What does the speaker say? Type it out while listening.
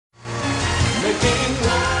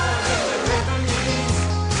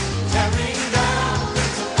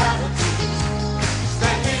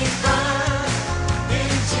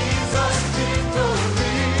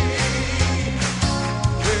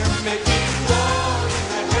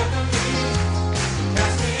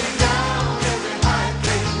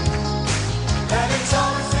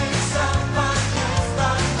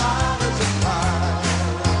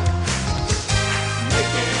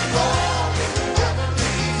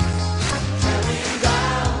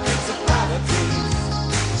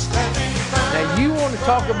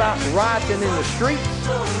talk about rioting in the streets,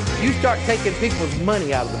 you start taking people's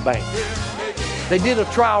money out of the bank. They did a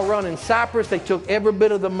trial run in Cyprus. They took every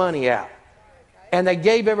bit of the money out. And they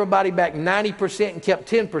gave everybody back 90% and kept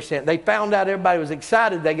 10%. They found out everybody was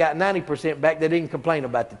excited they got 90% back. They didn't complain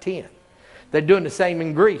about the 10. They're doing the same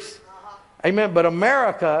in Greece. Amen. But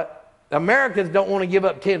Americans don't want to give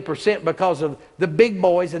up 10% because of the big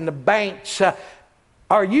boys and the banks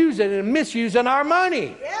are using and misusing our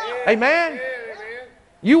money. Amen.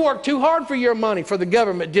 You work too hard for your money for the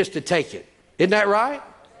government just to take it. Isn't that right?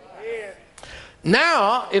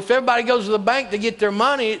 Now, if everybody goes to the bank to get their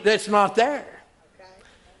money, that's not there.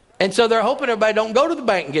 And so they're hoping everybody don't go to the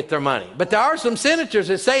bank and get their money. But there are some senators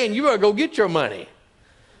that are saying you better go get your money.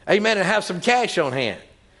 Amen. And have some cash on hand.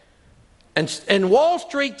 And Wall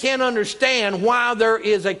Street can't understand why there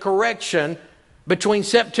is a correction between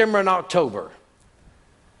September and October.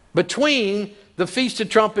 Between the Feast of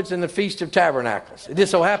Trumpets and the Feast of Tabernacles. It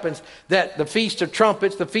just so happens that the Feast of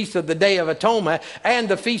Trumpets, the Feast of the Day of Atonement, and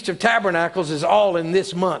the Feast of Tabernacles is all in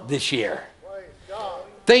this month this year.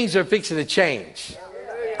 Things are fixing to change.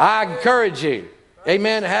 I encourage you,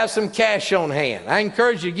 amen, to have some cash on hand. I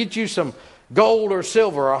encourage you to get you some gold or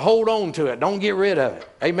silver or hold on to it. Don't get rid of it.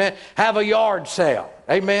 Amen. Have a yard sale.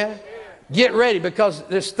 Amen. Get ready because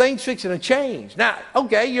this thing's fixing to change. Now,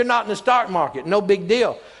 okay, you're not in the stock market. No big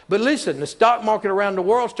deal. But listen, the stock market around the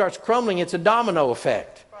world starts crumbling. It's a domino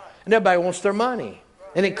effect. And everybody wants their money.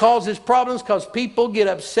 And it causes problems because people get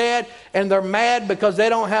upset and they're mad because they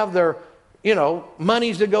don't have their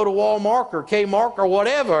monies to go to Walmart or Kmart or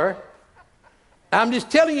whatever. I'm just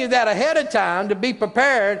telling you that ahead of time to be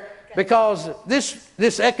prepared because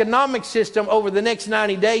this economic system over the next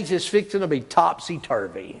 90 days is fixing to be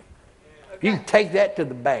topsy-turvy. You can take that to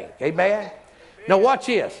the bank. Amen? Now watch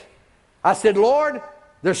this. I said, Lord,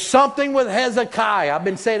 there's something with Hezekiah. I've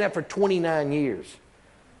been saying that for 29 years.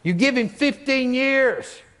 You give him 15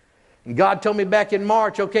 years. And God told me back in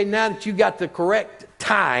March, okay, now that you got the correct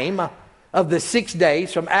time of the 6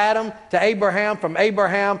 days from Adam to Abraham, from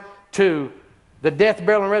Abraham to the death,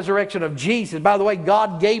 burial, and resurrection of Jesus. By the way,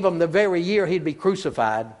 God gave him the very year he'd be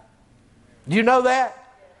crucified. Do you know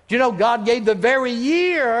that? Do you know God gave the very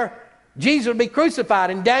year Jesus would be crucified?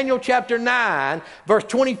 In Daniel chapter 9, verse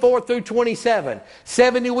 24 through 27.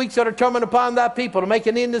 70 weeks are determined upon thy people to make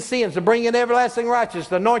an end to sins, to bring in everlasting righteousness,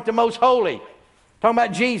 to anoint the most holy. Talking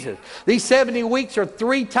about Jesus. These 70 weeks are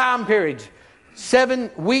 3 time periods. 7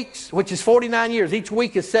 weeks, which is 49 years. Each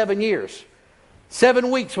week is 7 years.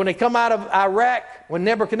 7 weeks when they come out of Iraq, when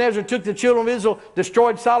Nebuchadnezzar took the children of Israel,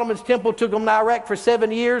 destroyed Solomon's temple, took them to Iraq for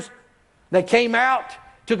 7 years. They came out,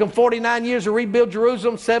 took them 49 years to rebuild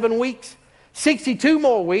Jerusalem, 7 weeks. 62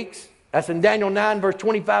 more weeks, that's in Daniel 9, verse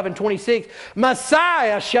 25 and 26.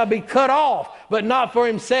 Messiah shall be cut off, but not for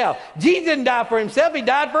himself. Jesus didn't die for himself, he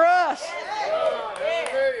died for us.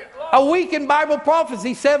 A week in Bible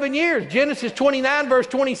prophecy, 7 years. Genesis 29, verse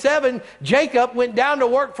 27, Jacob went down to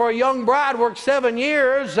work for a young bride, worked 7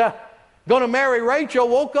 years, going to marry Rachel,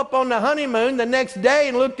 woke up on the honeymoon the next day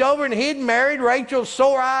and looked over and he'd married Rachel's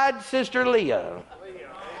sore-eyed sister Leah.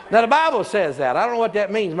 Now the Bible says that. I don't know what that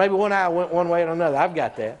means. Maybe one eye went one way or another. I've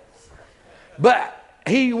got that. But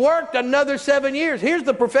he worked another 7 years. Here's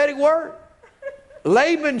the prophetic word.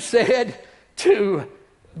 Laban said to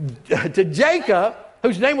Jacob,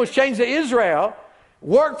 whose name was changed to Israel,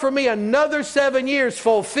 work for me another 7 years,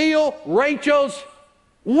 fulfill Rachel's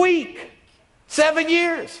week. 7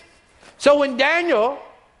 years. So when Daniel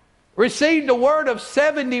received the word of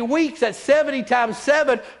 70 weeks, that's 70 times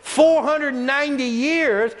 7, 490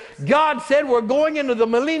 years, God said we're going into the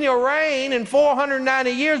millennial reign in 490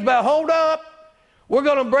 years, but hold up. We're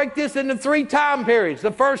going to break this into 3 time periods.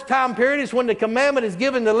 The first time period is when the commandment is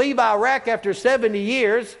given to leave Iraq after 70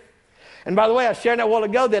 years. And by the way, I shared that a while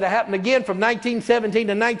ago that it happened again from 1917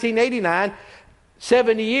 to 1989,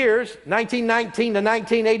 70 years, 1919 to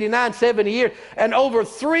 1989, 70 years. And over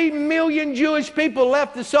 3 million Jewish people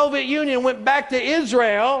left the Soviet Union and went back to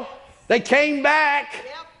Israel. They came back.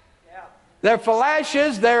 Their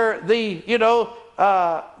falashes, the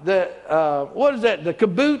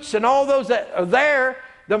kibbutz and all those that are there.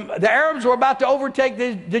 The Arabs were about to overtake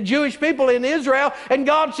the Jewish people in Israel, and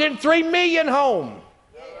God sent 3 million home.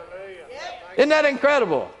 Isn't that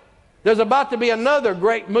incredible? There's about to be another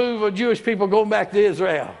great move of Jewish people going back to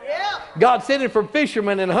Israel. God sent it for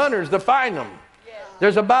fishermen and hunters to find them.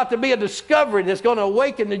 There's about to be a discovery that's going to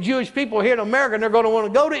awaken the Jewish people here in America, and they're going to want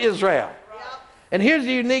to go to Israel. And here's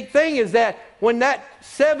the unique thing is that when that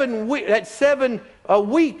 7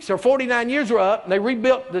 weeks or 49 years were up, and they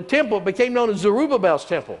rebuilt the temple, it became known as Zerubbabel's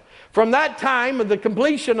temple. From that time of the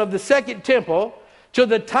completion of the second temple till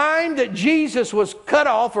the time that Jesus was cut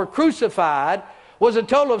off or crucified was a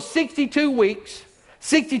total of 62 weeks.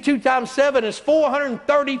 62 times 7 is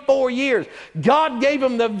 434 years. God gave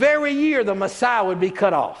him the very year the Messiah would be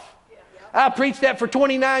cut off. I preached that for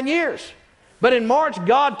 29 years. But in March,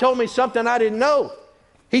 God told me something I didn't know.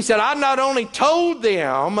 He said, I not only told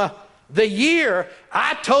them the year,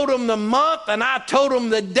 I told them the month, and I told them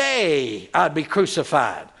the day I'd be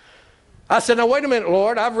crucified. I said, now wait a minute,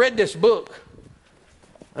 Lord, I've read this book.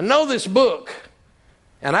 I know this book,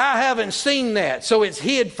 and I haven't seen that, so it's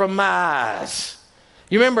hid from my eyes.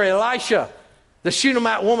 You remember Elisha, the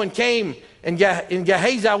Shunammite woman came, and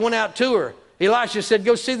Gehazi went out to her. Elisha said,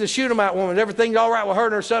 go see the Shunammite woman. Everything's all right with her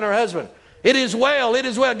and her son and her husband. It is well, it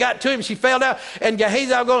is well. Got to him, she fell down, and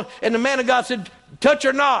Gehazi going, and the man of God said, touch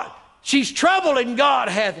her not. She's troubled, and God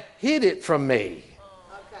hath hid it from me.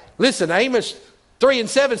 Okay. Listen, Amos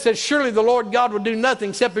 3:7 says, surely the Lord God will do nothing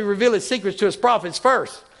except he reveal his secrets to his prophets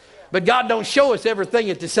first. But God don't show us everything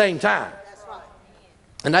at the same time. That's right.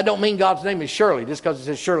 And I don't mean God's name is Shirley just because it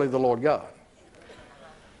says surely the Lord God.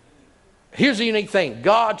 Here's the unique thing.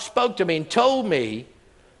 God spoke to me and told me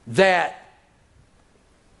that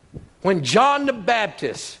when John the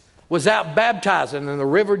Baptist was out baptizing in the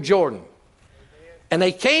River Jordan, and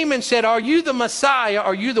they came and said, are you the Messiah?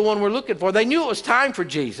 Are you the one we're looking for? They knew it was time for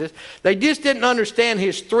Jesus. They just didn't understand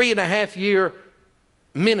his 3.5 year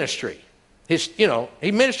ministry. He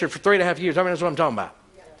ministered for 3.5 years. I mean, that's what I'm talking about.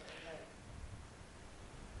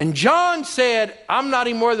 And John said, I'm not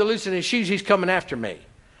even worthy to loosen his shoes. He's coming after me.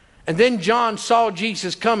 And then John saw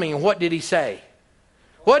Jesus coming, and what did he say?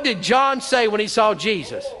 What did John say when he saw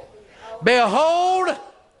Jesus? Behold,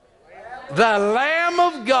 the Lamb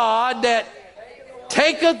of God that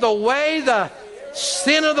taketh away the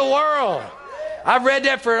sin of the world. I've read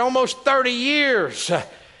that for almost 30 years.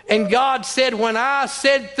 And God said, when I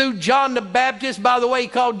said through John the Baptist, by the way, he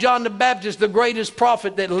called John the Baptist the greatest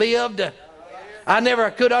prophet that lived. I never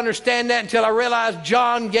could understand that until I realized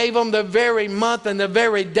John gave them the very month and the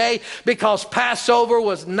very day, because Passover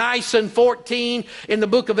was Nisan 14 in the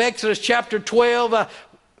book of Exodus chapter 12.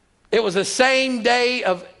 It was the same day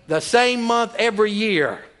of the same month every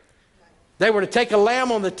year. They were to take a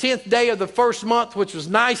lamb on the 10th day of the first month, which was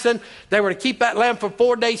Nisan. They were to keep that lamb for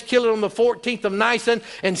 4 days, kill it on the 14th of Nisan.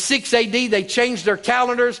 In 6 AD, they changed their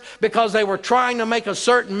calendars because they were trying to make a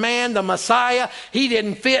certain man the Messiah. He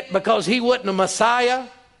didn't fit because he wasn't a Messiah.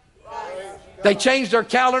 They changed their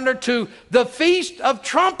calendar to the Feast of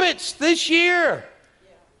Trumpets this year.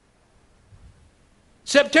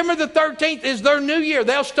 September the 13th is their new year.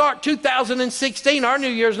 They'll start 2016. Our new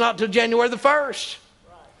year is not until January the 1st.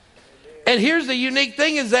 And here's the unique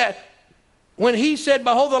thing is that when he said,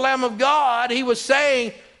 behold the Lamb of God, he was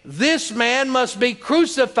saying, this man must be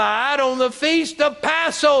crucified on the feast of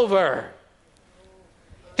Passover.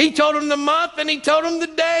 He told him the month and he told him the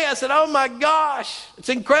day. I said, oh my gosh, it's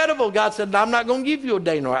incredible. God said, I'm not going to give you a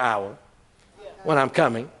day nor hour when I'm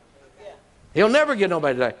coming. He'll never give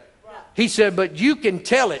nobody a day. He said, but you can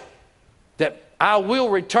tell it that I will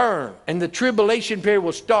return, and the tribulation period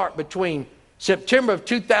will start between September of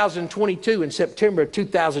 2022 and September of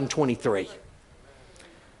 2023.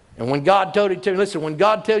 And when God told it to me, listen, when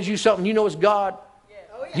God tells you something, you know it's God,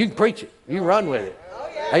 you can preach it. You run with it.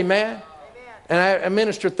 Amen? And I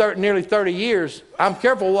minister nearly 30 years. I'm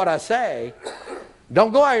careful what I say.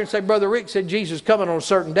 Don't go out here and say, Brother Rick said Jesus is coming on a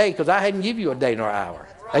certain day, because I hadn't give you a day nor hour.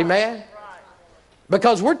 Amen?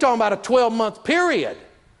 Because we're talking about a 12-month period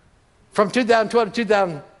from 2012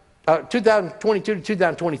 to 2022 to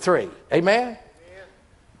 2023. Amen?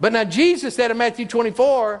 But now Jesus said in Matthew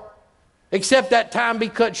 24, except that time be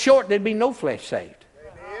cut short, there'd be no flesh saved.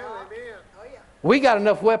 We got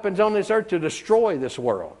enough weapons on this earth to destroy this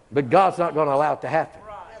world, but God's not going to allow it to happen.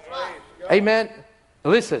 Amen?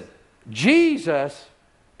 Listen, Jesus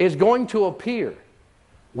is going to appear.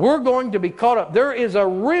 We're going to be caught up. There is a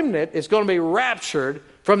remnant that's going to be raptured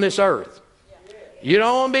from this earth. You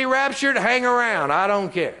don't want to be raptured? Hang around. I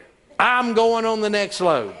don't care. I'm going on the next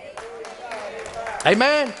load.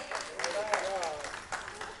 Amen?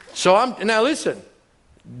 So now listen.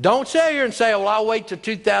 Don't sit here and say, well, I'll wait till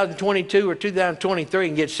 2022 or 2023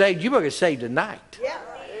 and get saved. You better get saved tonight.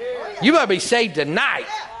 You better be saved tonight.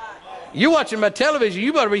 You're watching my television.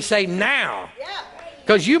 You better be saved now.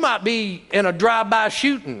 Because you might be in a drive-by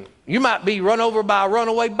shooting. You might be run over by a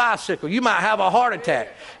runaway bicycle. You might have a heart attack.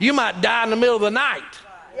 You might die in the middle of the night.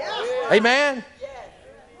 Amen?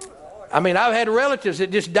 I mean, I've had relatives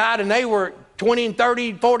that just died and they were 20 and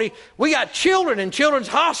 30, 40. We got children in children's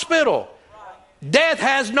hospital. Death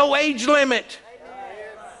has no age limit.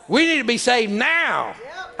 We need to be saved now.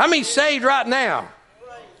 How many saved right now?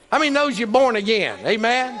 How many knows you're born again?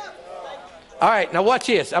 Amen? All right, now watch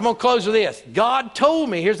this. I'm going to close with this. God told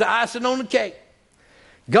me, here's the icing on the cake.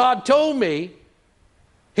 God told me,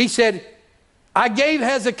 he said, I gave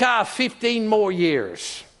Hezekiah 15 more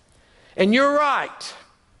years. And you're right.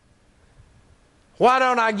 Why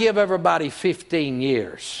don't I give everybody 15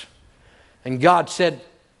 years? And God said,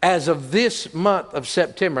 as of this month of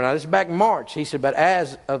September, now this is back in March, he said, but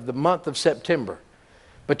as of the month of September,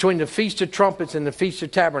 between the Feast of Trumpets and the Feast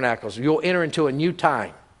of Tabernacles, you'll enter into a new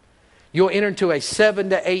time. You'll enter into a 7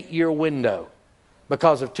 to 8 year window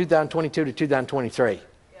because of 2022 to 2023. Yeah.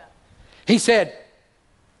 He said,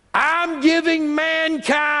 I'm giving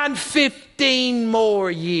mankind 15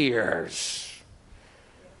 more years.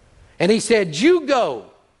 And he said, you go,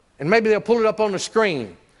 and maybe they'll pull it up on the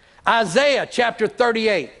screen. Isaiah chapter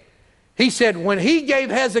 38. He said, when he gave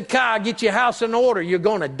Hezekiah, get your house in order, you're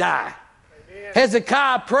going to die. Amen.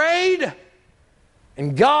 Hezekiah prayed.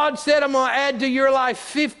 And God said, I'm going to add to your life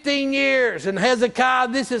 15 years. And Hezekiah,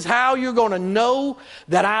 this is how you're going to know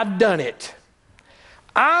that I've done it.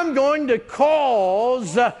 I'm going to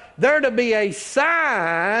cause there to be a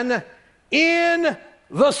sign in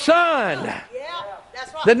the sun. Yeah,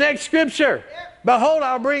 that's right. The next scripture. Yeah. Behold,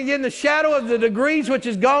 I'll bring in the shadow of the degrees which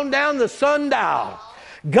has gone down the sundial.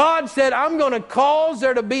 God said, I'm going to cause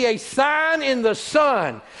there to be a sign in the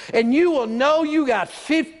sun, and you will know you got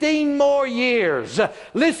 15 more years.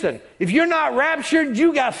 Listen, if you're not raptured,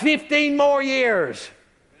 you got 15 more years,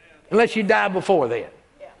 unless you die before then.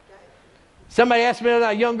 Somebody asked me,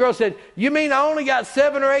 a young girl said, you mean I only got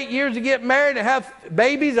 7 or 8 years to get married and have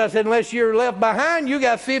babies? I said, unless you're left behind, you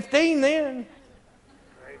got 15 then.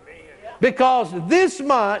 Because this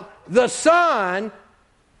month, the sun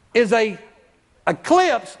is a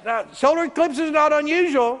eclipse. Now, solar eclipse is not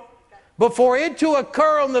unusual, but for it to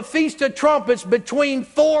occur on the Feast of Trumpets between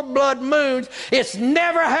 4 blood moons, it's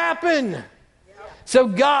never happened. So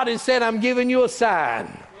God has said, I'm giving you a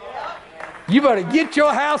sign. You better get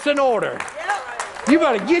your house in order. You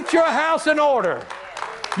better get your house in order.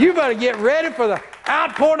 You better get ready for the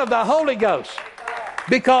outpouring of the Holy Ghost.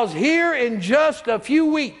 Because here in just a few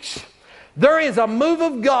weeks, there is a move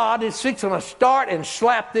of God that's fixing to start and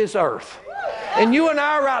slap this earth. And you and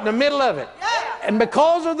I are right in the middle of it. And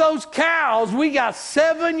because of those cows, we got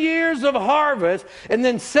 7 years of harvest and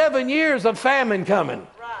then 7 years of famine coming.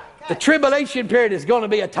 The tribulation period is going to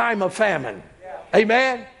be a time of famine.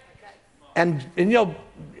 Amen? And you know,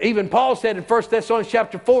 even Paul said in 1 Thessalonians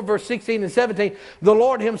chapter 4, verse 16 and 17, the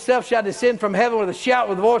Lord himself shall descend from heaven with a shout,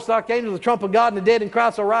 with the voice like angels, the trump of God, and the dead in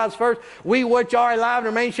Christ will rise first. We which are alive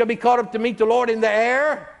and remain shall be caught up to meet the Lord in the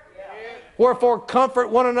air. Wherefore comfort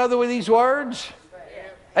one another with these words.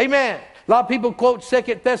 Amen. A lot of people quote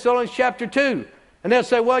 2 Thessalonians chapter 2. And they'll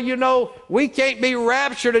say, well, you know, we can't be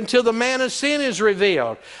raptured until the man of sin is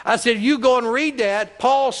revealed. I said, you go and read that.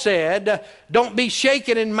 Paul said, don't be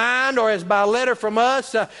shaken in mind or as by letter from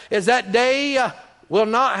us, as that day will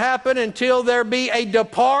not happen until there be a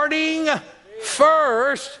departing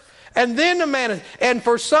first. And then the man, and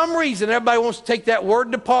for some reason, everybody wants to take that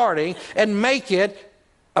word departing and make it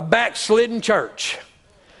a backslidden church.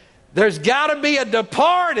 There's got to be a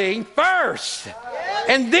departing first.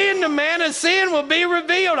 And then the man of sin will be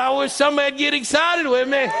revealed. I wish somebody'd get excited with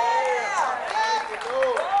me.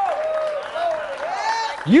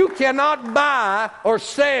 You cannot buy or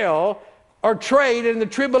sell or trade in the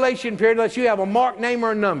tribulation period unless you have a mark, name,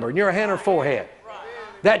 or a number in your hand or forehead.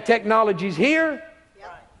 That technology's here.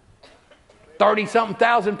 30-something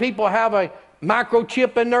thousand people have a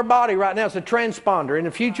microchip in their body right now. It's a transponder. In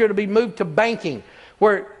the future, it'll be moved to banking,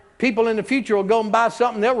 where people in the future will go and buy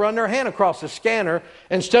something, they'll run their hand across the scanner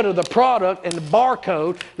instead of the product and the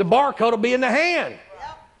barcode. The barcode will be in the hand.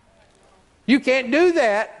 You can't do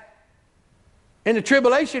that in the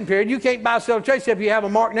tribulation period. You can't buy, sell, or trade except you have a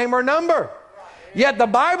mark, name, or a number. Yet the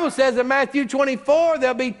Bible says in Matthew 24,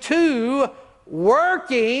 there'll be 2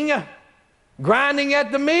 working, grinding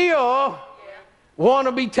at the mill. One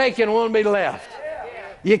will be taken, one will be left.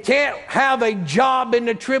 You can't have a job in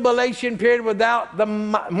the tribulation period without the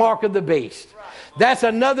mark of the beast. That's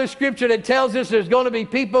another scripture that tells us there's going to be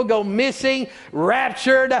people go missing,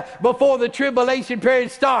 raptured before the tribulation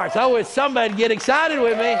period starts. I wish somebody get excited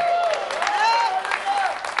with me.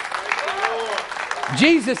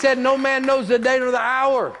 Jesus said no man knows the day nor the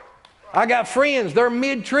hour. I got friends, they're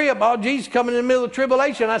mid-trib. Oh, Jesus coming in the middle of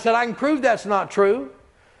tribulation. I said, I can prove that's not true.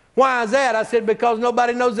 Why is that? I said, because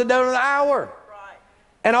nobody knows the day nor the hour.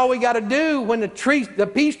 And all we got to do when the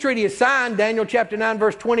peace treaty is signed, Daniel chapter 9,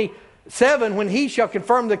 verse 27, when he shall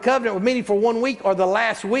confirm the covenant with many for 1 week or the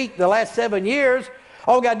last 7 years,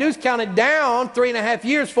 All we got to do is count it down 3.5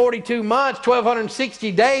 years, 42 months,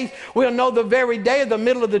 1,260 days. We'll know the very day of the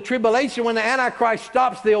middle of the tribulation when the Antichrist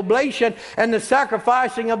stops the oblation and the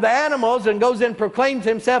sacrificing of the animals and goes and proclaims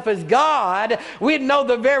himself as God. We'd know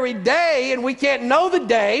the very day, and we can't know the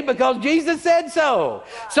day because Jesus said so.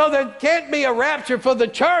 So there can't be a rapture for the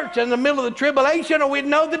church in the middle of the tribulation, or we'd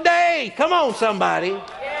know the day. Come on, somebody.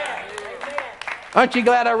 Aren't you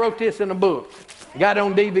glad I wrote this in a book? Got it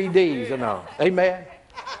on DVDs and all. Amen.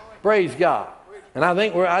 Praise God. And I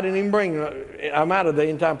think I didn't even bring, I'm out of the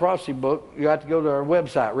End Time Prophecy book. You have to go to our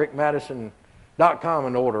website, rickmadison.com,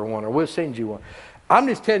 and order one, or we'll send you one. I'm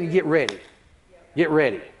just telling you, get ready. Get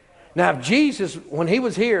ready. Now, if Jesus, when he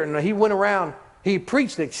was here and he went around, he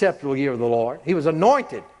preached the acceptable year of the Lord. He was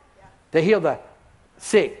anointed to heal the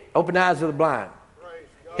sick, open the eyes of the blind.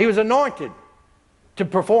 He was anointed to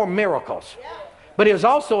perform miracles. But he was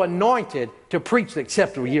also anointed to preach the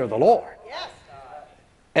acceptable year of the Lord.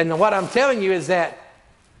 And what I'm telling you is that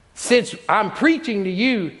since I'm preaching to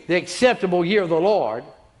you the acceptable year of the Lord,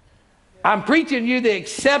 I'm preaching to you the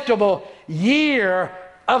acceptable year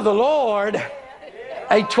of the Lord.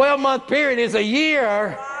 A 12-month period is a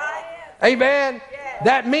year. Amen.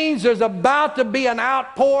 That means there's about to be an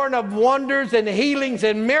outpouring of wonders and healings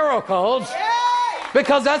and miracles,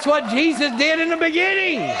 because that's what Jesus did in the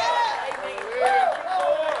beginning.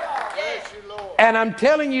 And I'm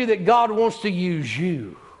telling you that God wants to use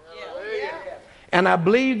you. And I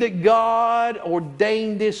believe that God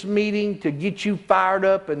ordained this meeting to get you fired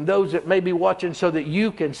up, and those that may be watching, so that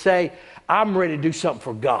you can say, I'm ready to do something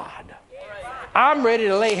for God. I'm ready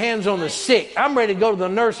to lay hands on the sick. I'm ready to go to the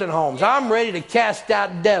nursing homes. I'm ready to cast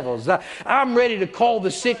out devils. I'm ready to call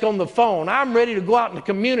the sick on the phone. I'm ready to go out in the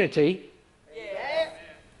community.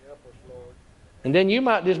 And then you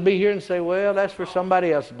might just be here and say, well, that's for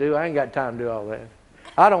somebody else to do. I ain't got time to do all that.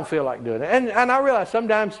 I don't feel like doing it. And I realize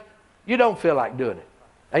sometimes you don't feel like doing it.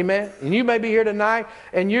 Amen? And you may be here tonight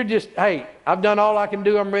and you're just, hey, I've done all I can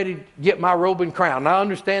do. I'm ready to get my robe and crown. And I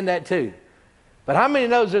understand that too. But how many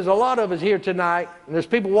knows there's a lot of us here tonight, and there's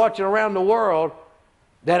people watching around the world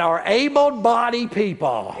that are able-bodied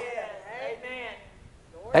people.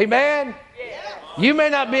 Amen? You may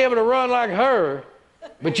not be able to run like her,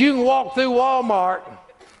 but you can walk through Walmart.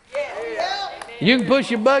 You can push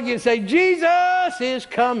your buggy and say, Jesus is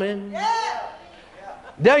coming.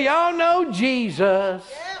 Do y'all know Jesus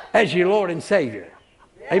as your Lord and Savior?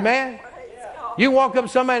 Amen? You can walk up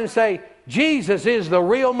to somebody and say, Jesus is the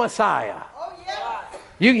real Messiah.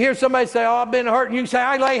 You can hear somebody say, oh, I've been hurt. And you can say,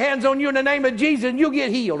 I lay hands on you in the name of Jesus, and you'll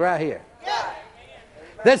get healed right here.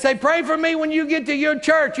 They say, pray for me when you get to your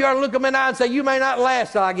church. You ought to look them in the eye and say, you may not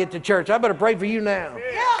last till I get to church. I better pray for you now.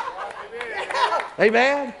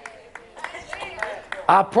 Amen?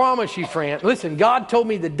 I promise you, friend. Listen, God told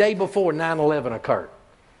me the day before 9/11 occurred.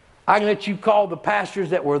 I can let you call the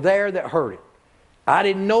pastors that were there that heard it. I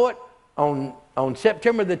didn't know it on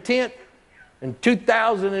September the 10th in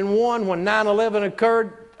 2001 when 9/11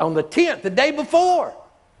 occurred. On the 10th, the day before,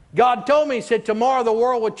 God told me, he said, tomorrow the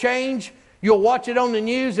world will change. You'll watch it on the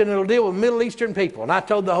news and it'll deal with Middle Eastern people. And I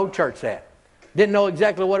told the whole church that. Didn't know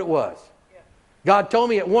exactly what it was. God told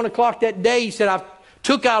me at 1 o'clock that day, he said, I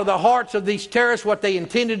took out of the hearts of these terrorists what they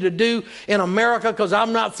intended to do in America, because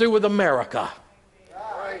I'm not through with America.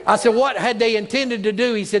 I said, what had they intended to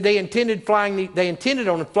do? He said they intended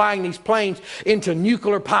on flying these planes into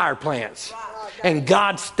nuclear power plants. And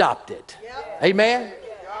God stopped it. Amen?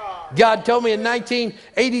 God told me in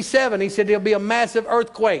 1987, he said there'll be a massive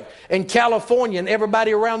earthquake in California and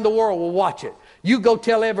everybody around the world will watch it. You go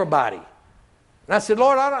tell everybody. And I said,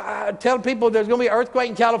 Lord, I tell people there's going to be an earthquake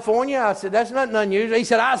in California. I said, that's nothing unusual. He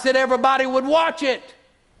said, I said everybody would watch it.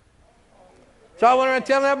 So I went around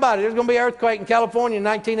telling everybody there's going to be an earthquake in California in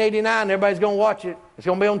 1989. Everybody's going to watch it. It's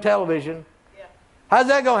going to be on television. How's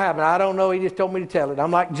that going to happen? I don't know. He just told me to tell it.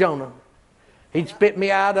 I'm like Jonah. He'd spit me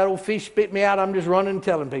out. That old fish spit me out. I'm just running and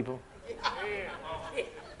telling people.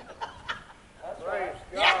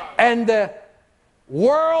 And the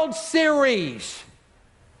World Series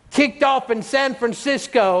kicked off in San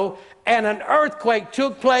Francisco, and an earthquake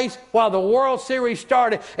took place while the World Series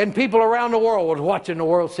started, and people around the world was watching the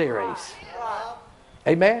World Series.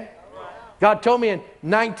 Amen? God told me in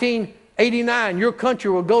 1989, your country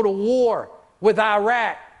will go to war with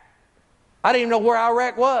Iraq. I didn't even know where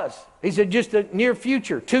Iraq was. He said just the near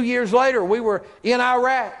future. 2 years later, we were in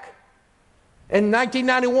Iraq. In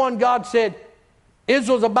 1991, God said,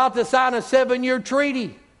 Israel's about to sign a 7-year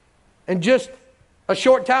treaty. And just a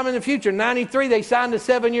short time in the future, 93, they signed a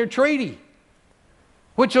 7-year treaty.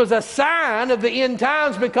 which was a sign of the end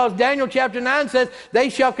times, because Daniel chapter 9 says, they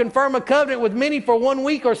shall confirm a covenant with many for 1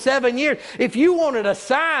 week or 7 years. If you wanted a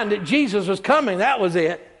sign that Jesus was coming, that was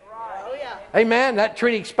it. Oh, yeah. Amen. That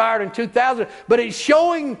treaty expired in 2000, but it's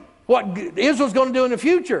showing what Israel's going to do in the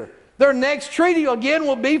future. Their next treaty again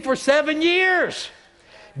will be for 7 years.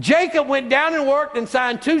 Jacob went down and worked and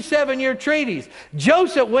signed 2 7-year treaties.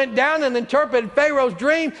 Joseph went down and interpreted Pharaoh's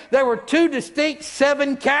dream. There were 2 distinct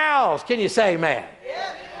 7 cows. Can you say amen?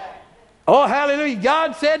 Yeah. Oh, hallelujah.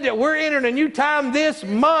 God said that we're entering a new time this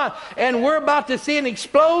month, and we're about to see an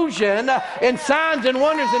explosion in signs and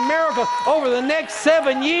wonders and miracles over the next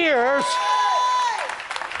 7 years.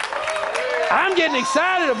 I'm getting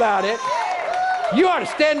excited about it. You ought to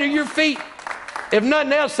stand to your feet. If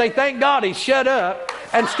nothing else, say, thank God he shut up,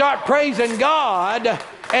 and start praising God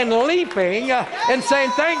and leaping and saying,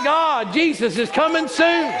 thank God Jesus is coming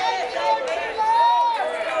soon.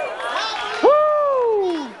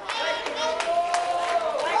 Woo!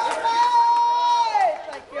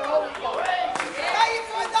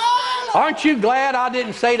 Aren't you glad I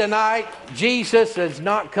didn't say tonight, Jesus is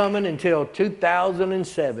not coming until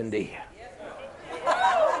 2070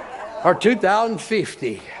 or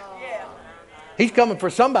 2050? He's coming for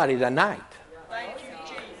somebody tonight.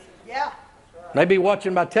 They be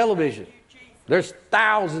watching by television. There's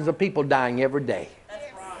thousands of people dying every day.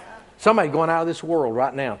 Somebody going out of this world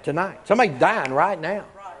right now, tonight. Somebody dying right now.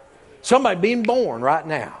 Somebody being born right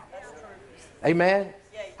now. Amen.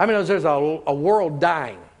 How many knows there's a world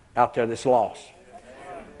dying out there that's lost?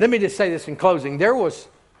 Let me just say this in closing. There was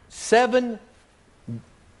 7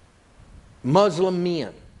 Muslim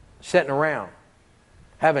men sitting around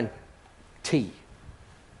having tea.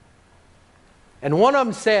 And one of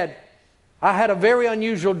them said, I had a very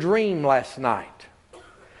unusual dream last night.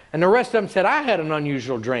 And the rest of them said, I had an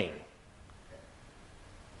unusual dream.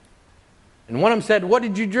 And one of them said, what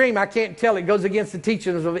did you dream? I can't tell. It goes against the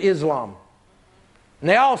teachings of Islam. And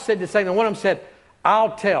they all said the same. And one of them said,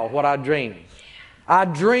 I'll tell what I dreamed. I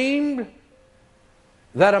dreamed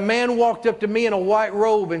that a man walked up to me in a white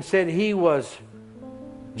robe and said he was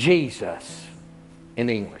Jesus in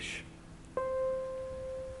English.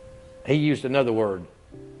 He used another word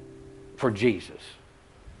for Jesus,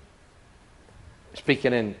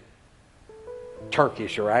 speaking in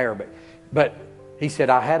Turkish or Arabic. But he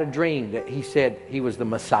said, I had a dream that he said he was the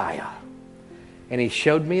Messiah. And he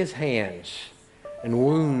showed me his hands and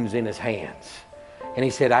wounds in his hands. And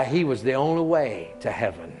he said, he was the only way to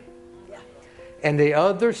heaven. And the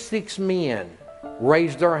other 6 men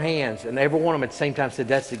raised their hands, and every one of them at the same time said,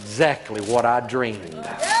 that's exactly what I dreamed.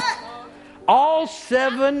 All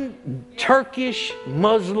 7 Turkish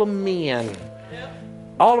Muslim men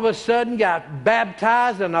all of a sudden got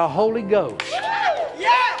baptized in the Holy Ghost.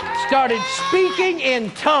 Started speaking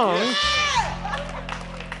in tongues.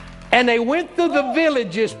 And they went through the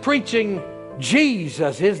villages preaching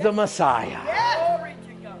Jesus is the Messiah.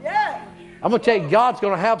 I'm going to tell you, God's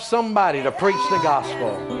going to have somebody to preach the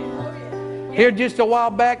gospel. Here just a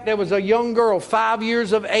while back, there was a young girl, 5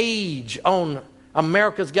 years of age, on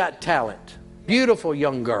America's Got Talent. Beautiful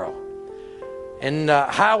young girl. And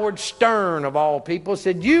Howard Stern, of all people,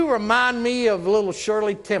 said, you remind me of little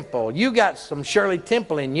Shirley Temple. You got some Shirley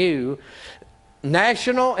Temple in you.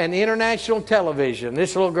 National and international television.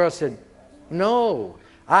 This little girl said, no,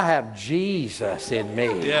 I have Jesus in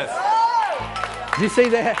me. Yes. Did you see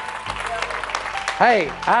that? Hey,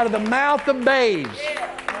 out of the mouth of babes,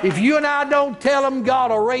 if you and I don't tell them,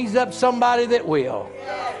 God will raise up somebody that will.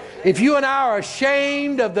 If you and I are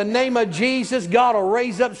ashamed of the name of Jesus, God will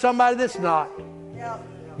raise up somebody that's not.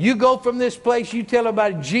 You go from this place, you tell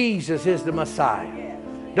everybody Jesus is the Messiah.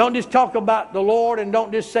 Don't just talk about the Lord and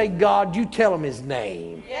don't just say God, you tell them his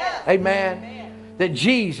name. Amen. That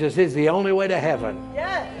Jesus is the only way to heaven.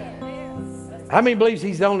 How many believes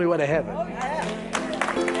he's the only way to heaven?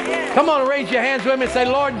 Come on and raise your hands with me and say,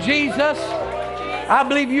 Lord Jesus, I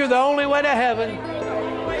believe you're the only way to heaven.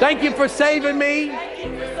 Thank you for saving me.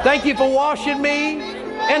 Thank you for washing me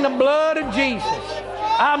in the blood of Jesus.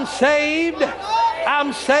 I'm saved.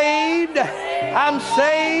 I'm saved. I'm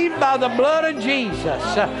saved by the blood of Jesus.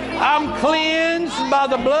 I'm cleansed by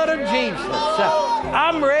the blood of Jesus.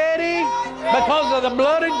 I'm ready because of the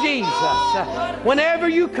blood of Jesus. Whenever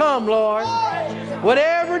you come, Lord,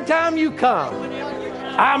 whatever time you come,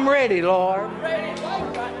 I'm ready, Lord.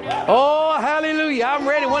 Oh, hallelujah. I'm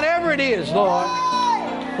ready. Whenever it is, Lord.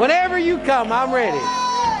 Whenever you come, I'm ready.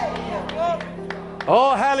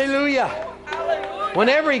 Oh, hallelujah.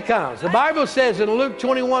 Whenever he comes. The Bible says in Luke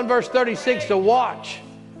 21 verse 36 to watch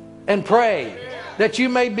and pray that you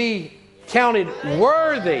may be counted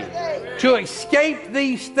worthy to escape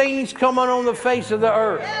these things coming on the face of the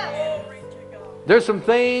earth. There's some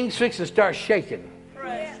things fixing to start shaking.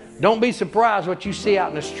 Don't be surprised what you see out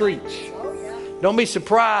in the streets. Don't be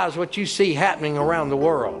surprised what you see happening around the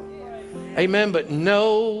world. Amen. But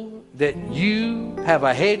know that you have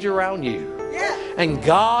a hedge around you. And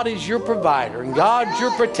God is your provider. And God's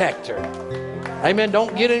your protector. Amen.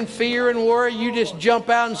 Don't get in fear and worry. You just jump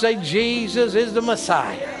out and say, Jesus is the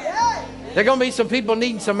Messiah. There are going to be some people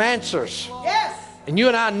needing some answers. And you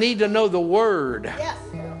and I need to know the Word.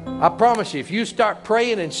 I promise you, if you start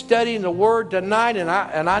praying and studying the Word tonight, and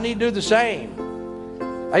I need to do the same.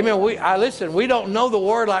 Amen. Listen, we don't know the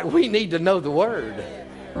Word like we need to know the Word.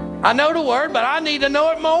 I know the Word, but I need to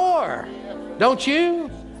know it more. Don't you?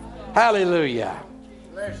 Hallelujah.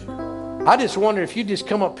 I just wonder if you just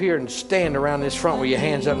come up here and stand around this front with your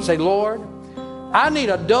hands up and say, Lord, I need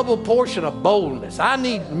a double portion of boldness. I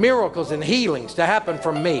need miracles and healings to happen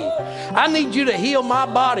from me. I need you to heal my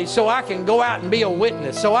body so I can go out and be a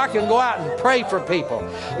witness, so I can go out and pray for people.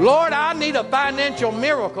 Lord, I need a financial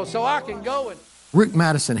miracle so I can go and... Rick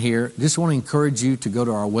Madison here. Just want to encourage you to go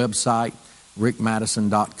to our website,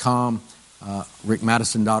 rickmadison.com,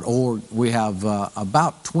 rickmadison.org. We have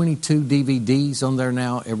about 22 DVDs on there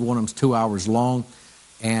now. Every one of them's 2 hours long.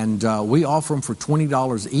 And we offer them for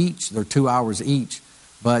 $20 each. They're 2 hours each.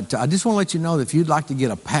 But I just want to let you know that if you'd like to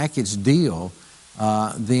get a package deal,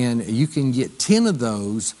 then you can get 10 of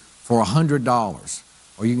those for $100.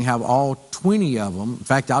 Or you can have all 20 of them. In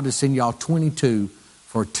fact, I'll just send you all 22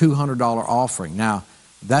 for a $200 offering. Now,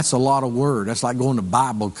 that's a lot of word. That's like going to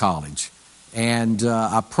Bible college. And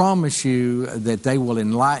I promise you that they will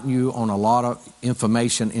enlighten you on a lot of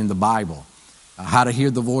information in the Bible. How to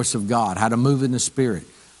hear the voice of God, how to move in the Spirit,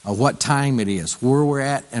 what time it is, where we're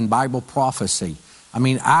at in Bible prophecy. I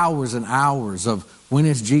mean, hours and hours of when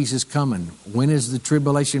is Jesus coming? When is the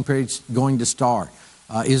tribulation period going to start?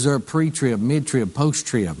 Is there a pre-trib, mid-trib,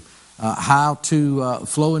 post-trib? How to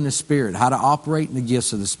flow in the Spirit, how to operate in the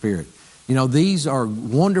gifts of the Spirit. You know, these are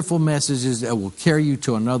wonderful messages that will carry you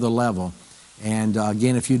to another level. And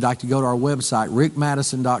again, if you'd like to go to our website,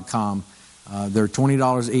 rickmadison.com, they're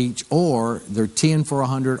 $20 each, or they're 10 for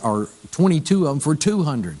 $100, or 22 of them for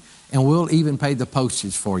 $200. And we'll even pay the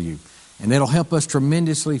postage for you. And it'll help us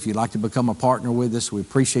tremendously if you'd like to become a partner with us. We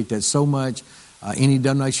appreciate that so much. Any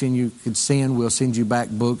donation you could send, we'll send you back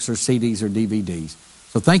books or CDs or DVDs.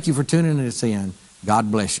 So thank you for tuning us in.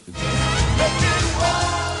 God bless you.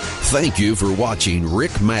 Thank you for watching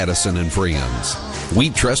Rick Madison and Friends. We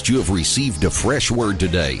trust you have received a fresh word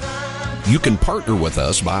today. You can partner with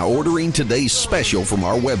us by ordering today's special from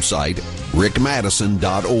our website,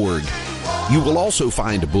 rickmadison.org. You will also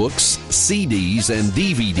find books, CDs, and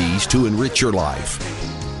DVDs to enrich your life.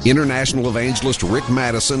 International evangelist Rick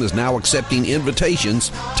Madison is now accepting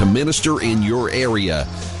invitations to minister in your area.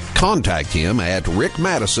 Contact him at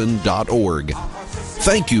rickmadison.org.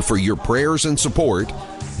 Thank you for your prayers and support,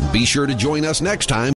 and be sure to join us next time.